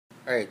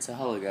Alright, so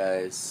hello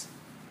guys.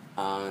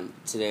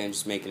 Today I'm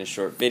just making a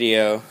short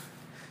video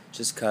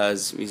just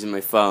cause I'm using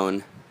my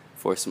phone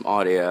for some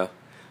audio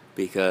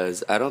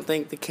because I don't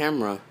think the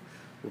camera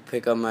will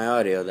pick up my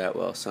audio that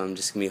well, so I'm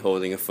just going to be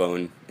holding a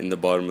phone in the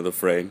bottom of the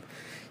frame.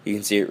 You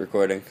can see it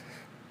recording.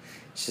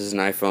 It's just an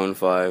iPhone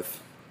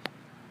 5.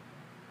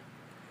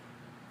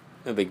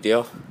 No big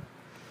deal.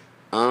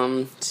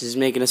 Just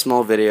making a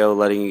small video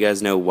letting you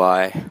guys know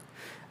why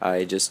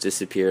I just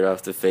disappeared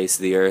off the face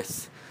of the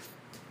earth.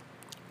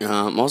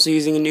 I'm also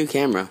using a new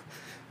camera.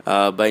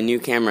 By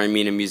new camera, I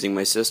mean I'm using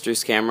my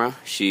sister's camera.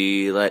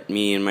 She let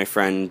me and my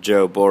friend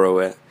Joe borrow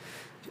it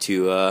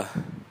to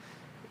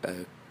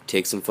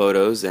take some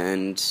photos,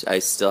 and I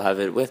still have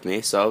it with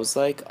me, so I was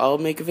like, I'll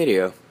make a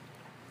video.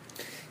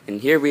 And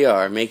here we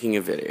are, making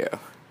a video.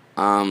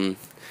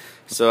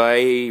 So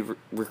I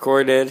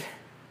recorded,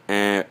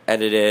 and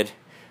edited,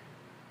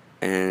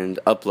 and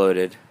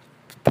uploaded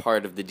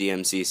part of the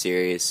DMC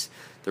series.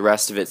 The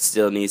rest of it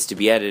still needs to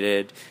be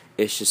edited.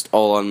 It's just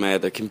all on my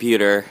other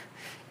computer,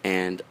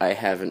 and I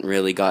haven't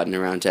really gotten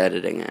around to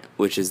editing it,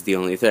 which is the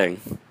only thing.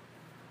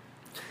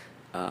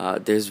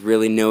 There's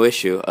really no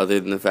issue other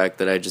than the fact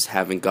that I just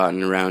haven't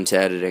gotten around to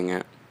editing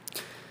it.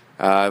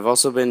 I've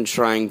also been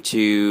trying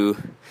to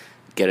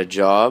get a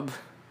job,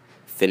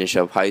 finish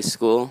up high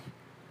school.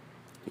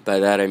 By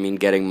that I mean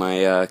getting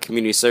my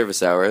community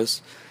service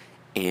hours,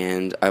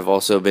 and I've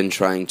also been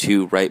trying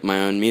to write my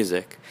own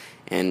music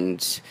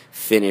and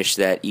finish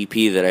that EP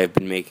that I've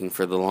been making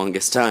for the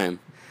longest time.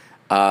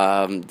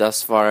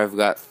 Thus far I've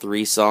got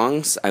 3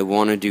 songs. I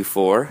want to do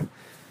 4,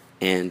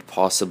 and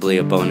possibly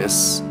a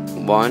bonus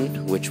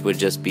one, which would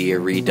just be a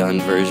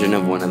redone version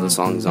of one of the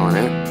songs on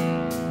it.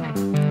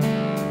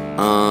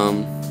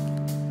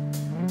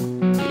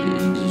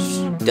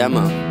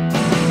 Demo.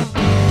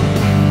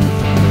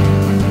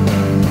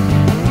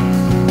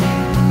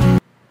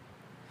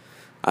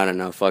 I don't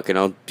know, fucking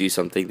I'll do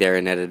something there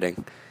in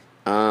editing.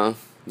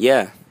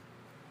 Yeah.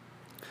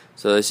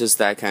 So it's just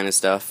that kind of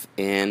stuff,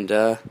 and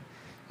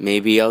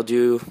maybe I'll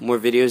do more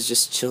videos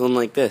just chilling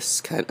like this,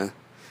 kinda.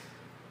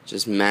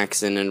 Just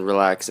maxing and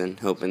relaxing,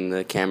 hoping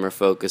the camera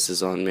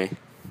focuses on me.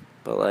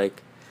 But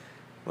like,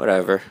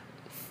 whatever,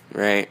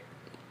 right?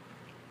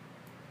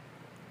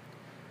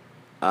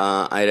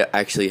 I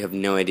actually have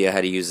no idea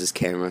how to use this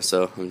camera,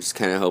 so I'm just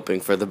kinda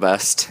hoping for the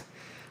best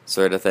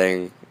sort of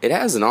thing. It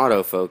has an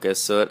autofocus,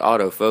 so it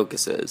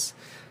autofocuses.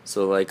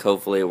 So like,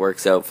 hopefully it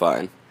works out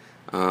fine.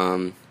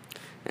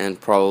 And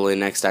probably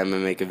next time I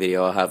make a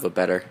video I'll have a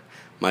better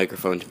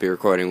microphone to be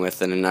recording with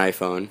than an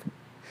iPhone.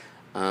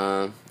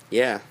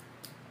 Yeah.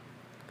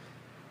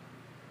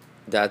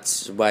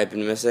 That's what I've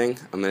been missing.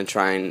 I'm going to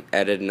try and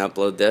edit and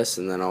upload this,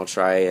 and then I'll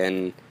try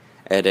and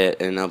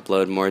edit and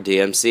upload more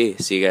DMC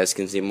so you guys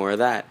can see more of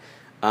that.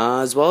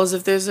 As well as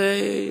if there's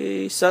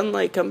a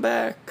sunlight come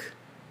back.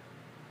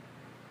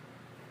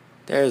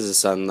 There's a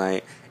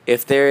sunlight.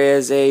 If there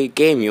is a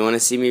game you want to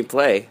see me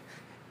play,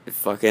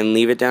 fucking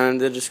leave it down in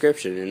the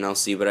description and I'll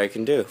see what I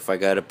can do. If I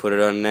gotta put it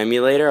on an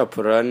emulator, I'll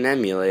put it on an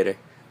emulator.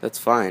 That's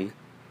fine.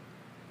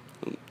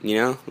 You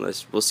know,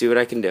 we'll see what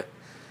I can do.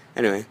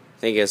 Anyway,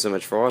 thank you guys so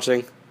much for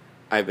watching.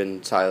 I've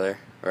been Tyler,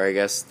 or I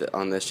guess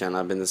on this channel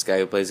I've been this guy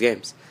who plays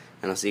games.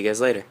 And I'll see you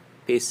guys later.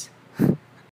 Peace.